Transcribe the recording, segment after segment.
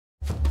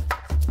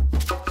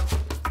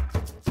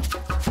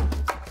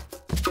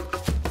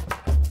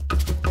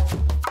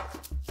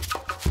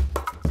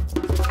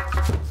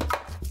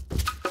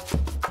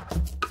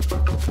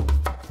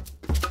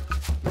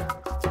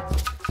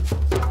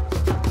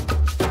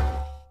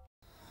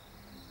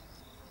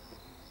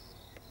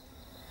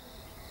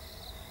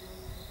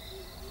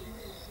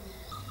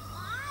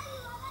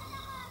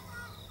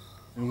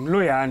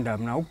Luyanda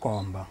mna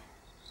uGomba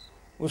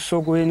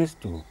usukwini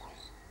isiduko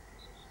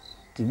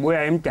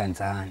ndibuya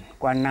eMdantsane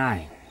kwa9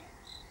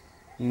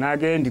 mna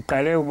ke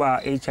ndiqale uba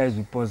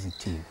HIV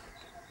positive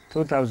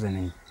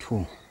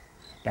 2002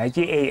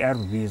 ndatyi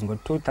ARVs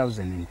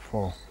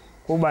ngo2004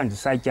 kuba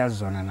ndisatya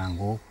zona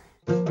nangoku.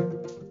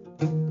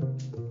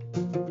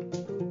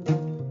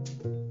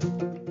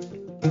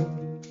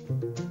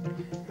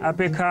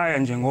 Apha ekhaya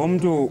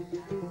njengomntu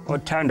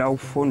othanda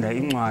ukufunda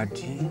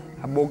incwadi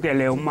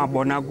abukele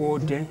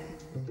umabonakude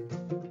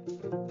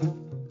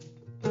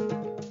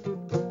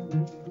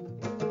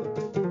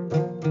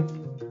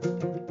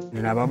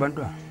ndinabo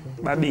abantwana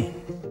babini,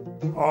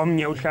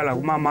 omnye uhlala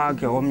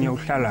kumamakhe omnye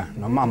uhlala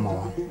nomama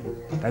wam,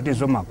 that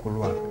is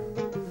umakhulu wakhe.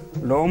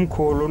 Lo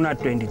umkhulu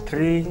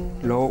una-23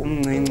 lo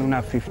umncinci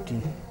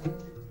una-15.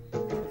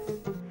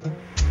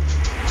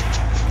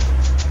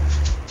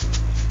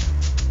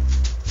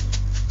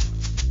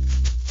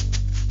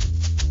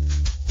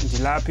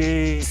 Ndilapha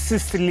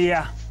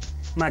eCecilia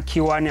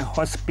Makiwane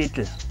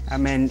Hospital.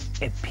 I'm a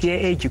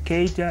peer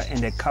educator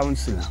and a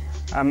counselor.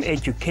 I'm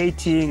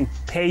educating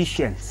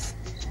patients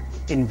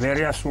in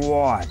various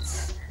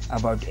wards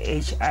about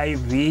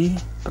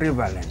HIV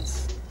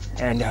prevalence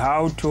and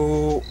how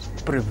to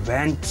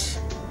prevent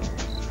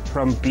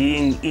from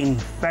being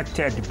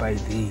infected by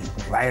the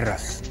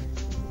virus.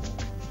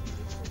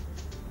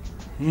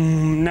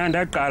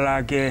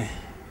 Ndaqala ke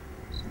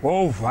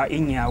ngova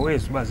inyawo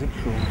eziba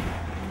zibuhlungu.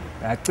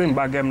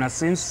 Ndacimba ke mna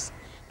since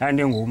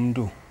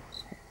ndandingumntu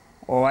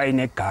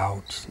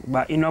owayene-gout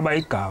uba inoba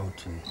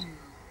i-gout.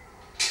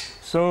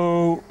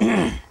 So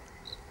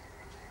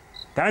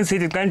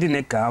ndandisithi xa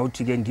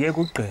ndine-gout ke ndiye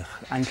kugqirha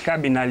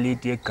andihlabi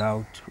inaliti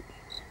ye-gout.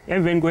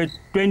 Emveni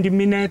kwe-20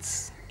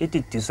 minutes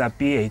ithi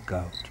disappear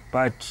i-gout,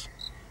 but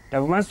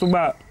ndafumanisa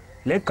uba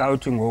le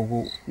gout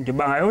ngoku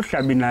ndiba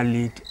ngayohlaba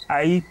inaliti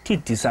ayithi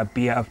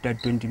disappear after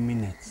 20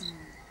 minutes.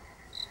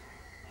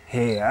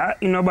 Hey,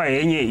 inoba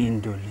yenye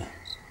into le.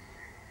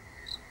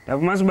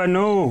 Ndafumanisa uba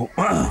no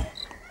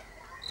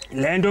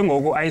le nto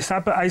ngoku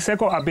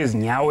ayisekho apha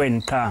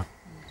ezinyaweni qha,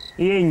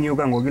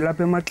 iyenyuka ngoku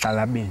ilapha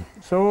emagxalabeni.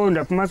 So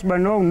ndafumanisa uba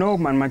no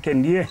man makhe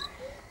ndiye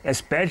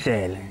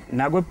esibhedlele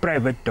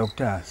nakwi-private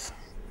doctors.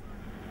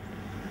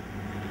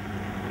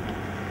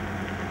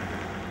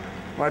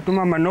 Wathi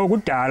umama no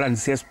kudala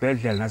ndisiya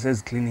esibhedlele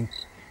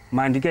nasezikliniki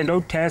mandike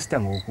ndowuthesta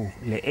ngoku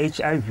le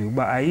HIV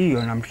uba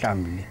ayiyo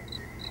namhlanje le.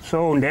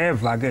 So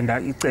ndeva ke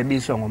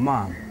icebiswa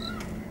ngomama,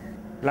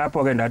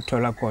 lapho ke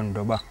ndathola khona into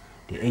yoba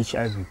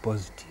ndi-HIV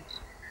positive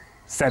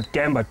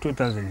September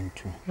 2002.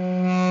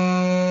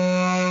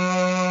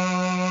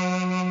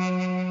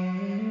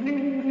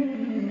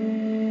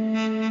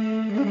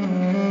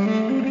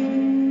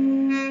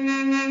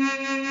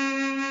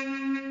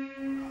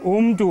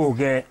 Umntu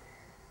ke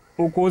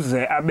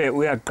ukuze abe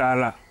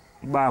uyaqala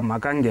uba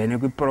makangene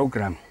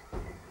kwiprogram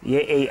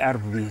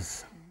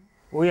ye-ARVs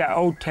uya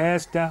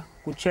awuthesta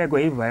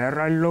kuchekwe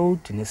i-viral load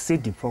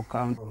ne-CD4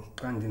 count.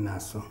 Xa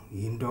ndinaso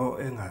yinto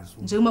engazi.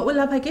 Njengoba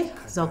ulapha ke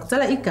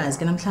zawukutsala igazi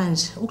ke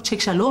namhlanje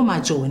ukutshekisha loo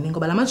majoni,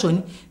 ngoba la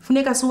majoni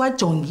funeka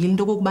siwajongile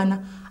into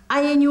okokubana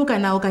ayenyuka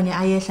nawo okanye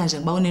ayehla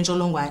njengoba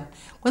unentsholongwane,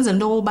 kwenzela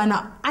into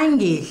okokubana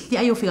angehli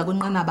ayofika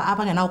kwinqanaba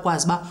apha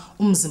angenawukwazi uba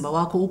umzimba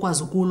wakho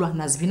ukwazi ukulwa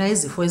nazivina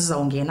izifo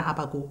ezizawungena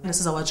apha kuwo.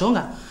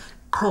 Sizawajonga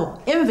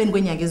qho emveni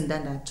kweenyanga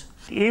ezintandathu.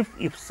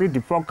 If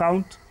CD4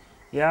 count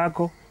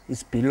yakho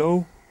is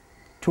below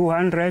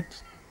 200,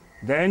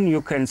 then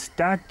you can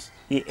start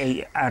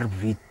the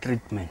ARV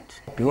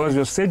treatment, because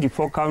your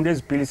CD4 count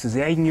ezipilisi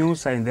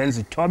ziyayinyusa and then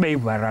zithobe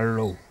i-viral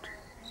load.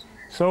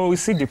 So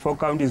CD4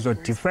 count is a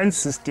defense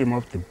system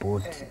of the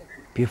body.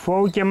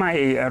 Before utye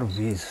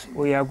ama-ARVs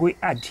uya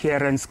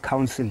kwi-adherence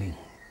counseling,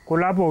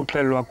 kulapho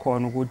uxelelwa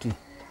khona ukuthi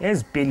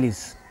ezi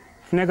pilisi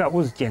funeka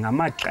uzitye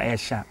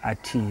ngamaxesha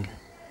athile,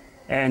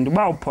 and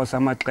uba uphosa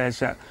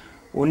amaxesha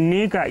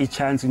unika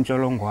itshansi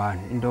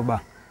intsholongwane into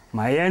yoba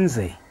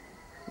mayenze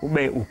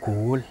ube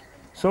ugule.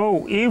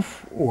 So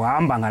if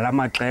uhamba ngala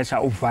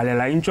maxesha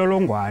uvalela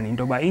intsholongwane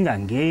into yoba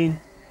ingangeni.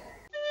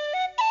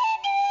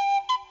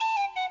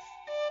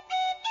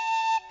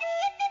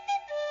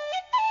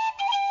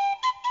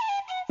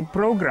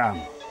 Program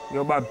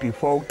yoba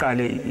before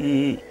uqale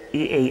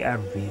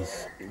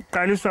i-ARVs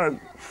uqaliswa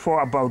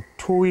for about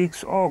 2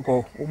 weeks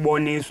oko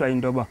uboniswa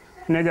into yoba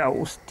funeka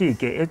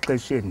ustike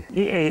exesheni.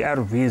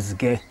 I-ARVs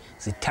ke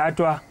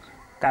zithathwa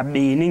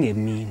kabini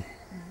ngemini,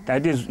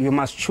 that is you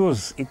must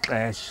choose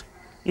ixesha.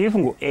 If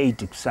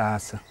ngu-8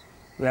 kusasa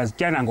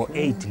uyazitya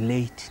nango-8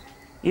 late,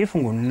 if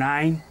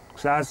ngu-9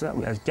 kusasa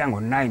uyazitya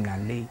ngo-9 na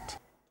late.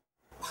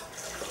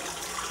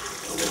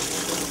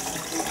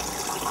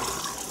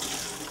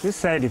 The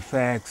side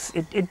effects,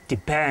 it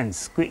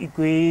depends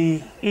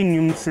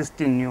kwi-immune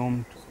system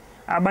yomntu.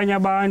 Abanye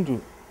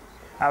abantu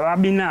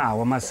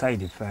ababinawo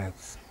ama-side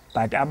effects,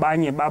 but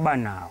abanye baba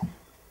nawo.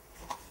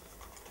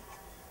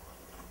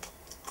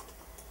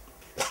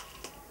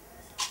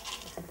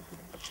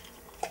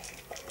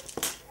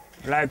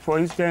 Like for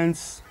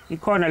instance,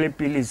 ikhona le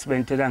pilisi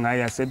bendithetha ngayo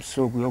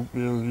yasebusuku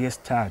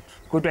yesithathu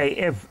kuthiwa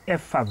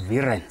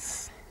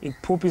yi-adherence.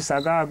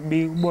 ikuphuphisa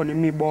kakubi, ubone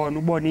imibono,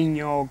 ubone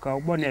inyoka,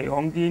 ubone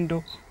yonke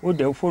into,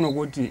 ude ufuna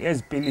ukuthi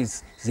ezi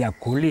pilisi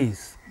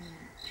ziyagulisa.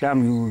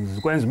 Mhlawumbe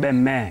zikwenza ube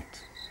mad.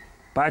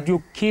 But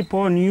you keep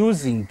on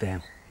using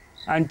them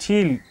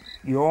until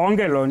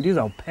yonke loo nto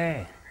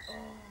izawuphela.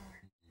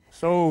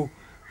 So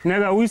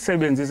funeka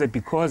uyisebenzise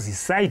because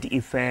i-side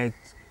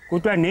effect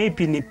kuthiwa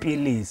neyiphi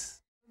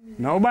nipilisi.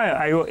 Noba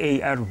ayo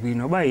ARV,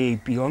 noba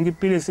yeyiphi yonke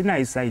ipilisi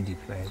inayo i-side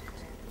effect.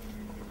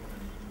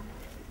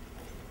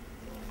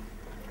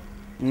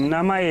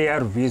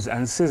 Nama-ARVs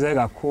andisize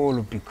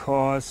kakhulu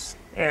because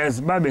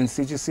as babe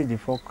ndisithi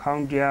i-CD4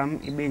 count yam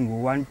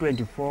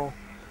ibingu-124,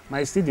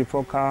 my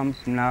CD4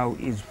 count now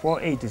is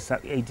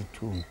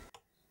 482.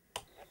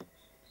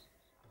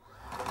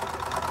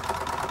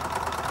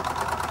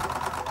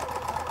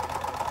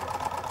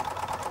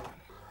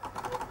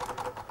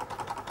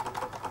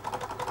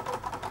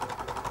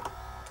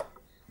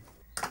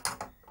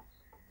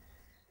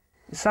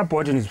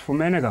 Support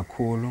ndizifumene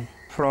kakhulu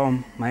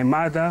from my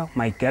mother,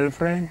 my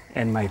girlfriend,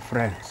 and my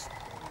friends.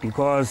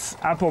 Because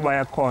apho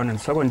bayakhona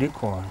ndisoko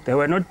ndikhona, they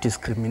were not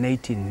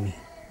discriminating me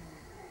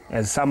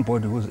as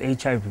somebody who's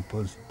HIV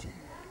positive.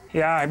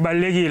 Yeah,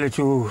 ibalulekile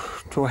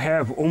to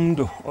have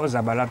umntu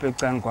ozaba lapha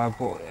ecangeni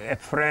kwakho, a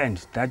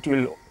friend that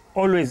will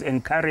always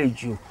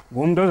encourage you.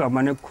 Ngumntu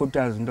ozawumane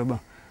ekukhuthaza into yoba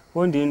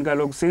fondini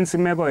kaloku since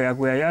imeko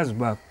yakho uyayazi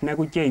uba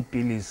funeka utye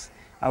iipilisi,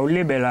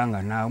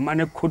 awulibelanga nawe,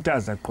 umane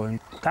ekukhuthaza qho.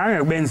 Khange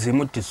kube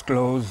nzima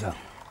udisclose.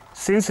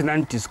 Since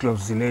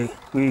nandidisclosile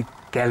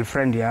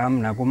kwi-girlfriend yam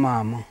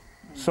nakumama,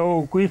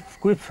 so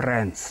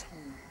kwi-friends,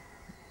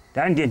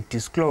 ndandiye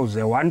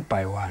ndidisclose one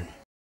by one.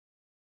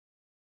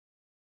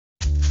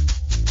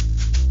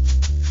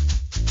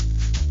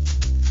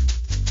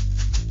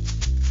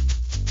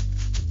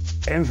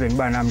 Emveni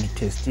uba nam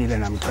ndithestile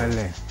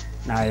namxelela,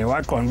 naye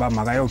waqonda uba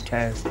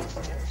makayotest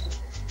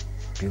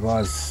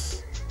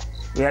because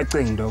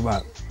uyacinga into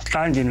yoba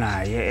xa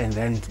ndinaye and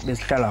then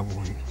besihlala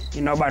kunye,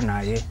 inoba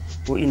naye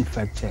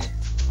u-infected.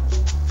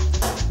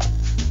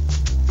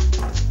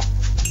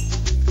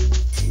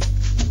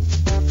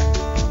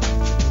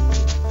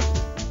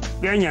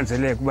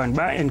 Kuyanyanzeleka ukuba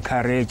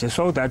ndiba-encourage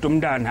so that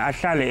umntana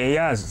ahlale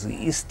eyazi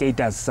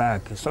i-status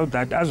sakhe, so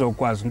that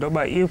azokwazi into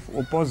yoba if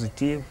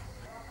upositive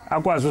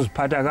akwazi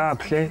uziphatha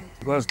kakuhle,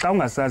 because xa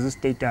ungasazi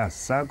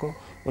i-status sakho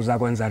uza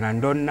kwenza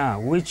nantoni na,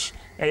 which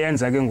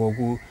eyenza ke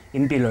ngoku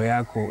impilo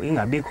yakho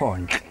ingabikho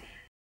ntle.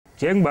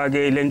 Njengoba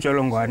ke le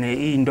ntsholongwane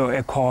iyinto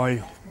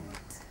ekhoyo,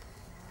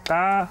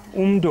 xa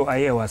umntu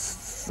aye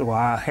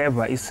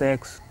waheva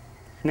i-sex,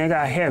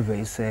 funeka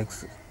aheve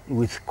i-sex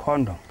with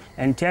condom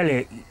and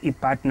tell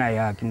ipartner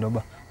yakhe into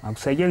yoba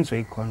makusetyenziswe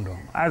i-condom,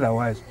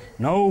 otherwise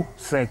no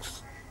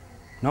sex,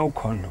 no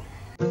condom.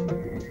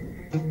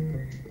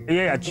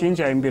 Iye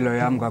yatshintsha impilo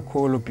yam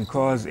kakhulu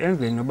because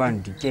emveni yoba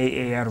nditye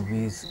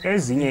i-ARVs,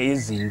 ezinye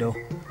izinto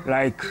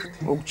like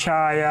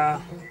ukutshaya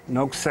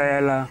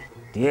nokusela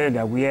ndiye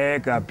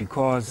ndakuyeka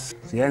because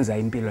ziyenza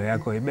impilo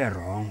yakho ibe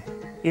wrong,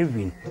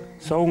 even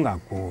so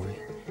ungaguli.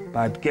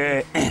 But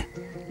ke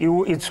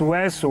it's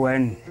worse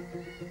when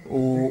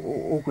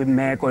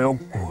ukwimeko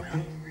yokugula,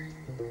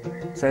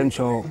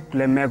 sentsho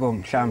kule meko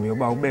mhlawumbi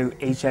yoba ube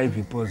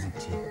HIV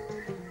positive.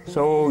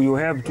 So you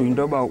have to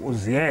into yoba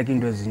uziyeke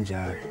into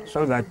ezinjalo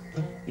so that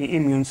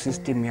i-immune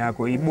system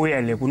yakho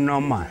ibuyele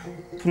ku-normal.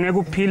 Funeka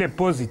uphile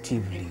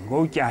positively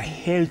ngotya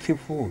healthy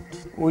food,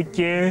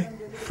 utye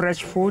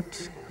fresh food,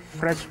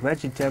 fresh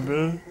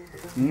vegetable,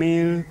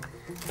 milk,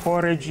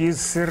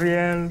 porridges,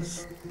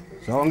 cereals,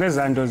 zonke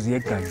ezaa nto ziye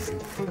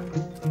egazini.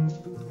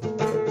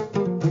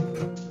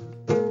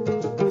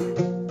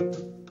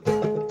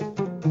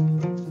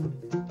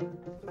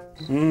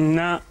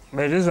 Mna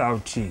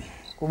bendizawuthi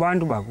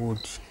kubantu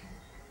bakuthi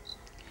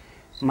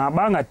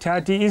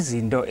mabangathathi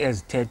izinto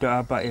ezithethwa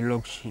apha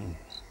elokishini,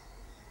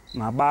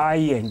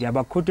 mabaye,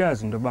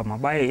 ndiyabakhuthaza into yoba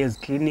mabaye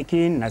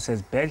eziklinikini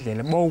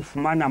nasezibhedlele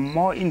bowufumana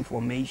more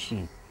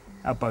information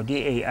about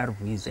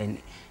i-ARVs and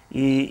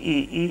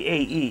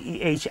i-HIV,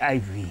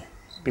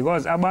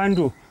 because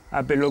abantu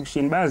apha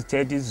elokishini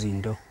bazithetha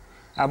izinto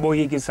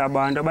aboyikisa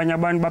abantu. Abanye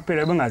abantu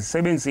baphela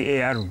bengazisebenzisi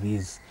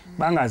i-ARVs,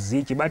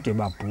 bangazityi bade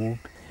babhubhe.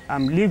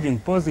 I'm living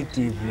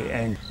positively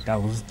and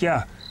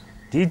ndawuzitya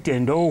ndide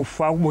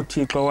ndowufa kuba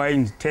uThixo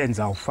wayendithe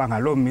ndizawufa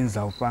ngaloo mini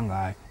ndizawufa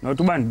ngayo, not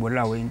uba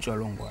ndibulawe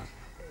intsholongwane.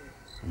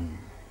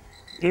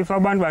 If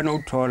abantu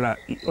banothola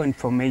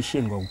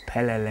i-information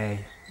ngokupheleleyo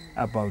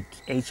about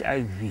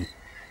HIV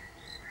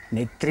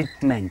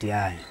ne-treatment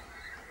yayo,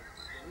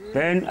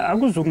 then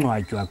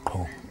akuzungcwatywa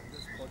qho,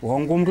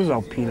 wonke umntu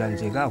uzawuphila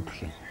nje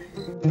kakuhle.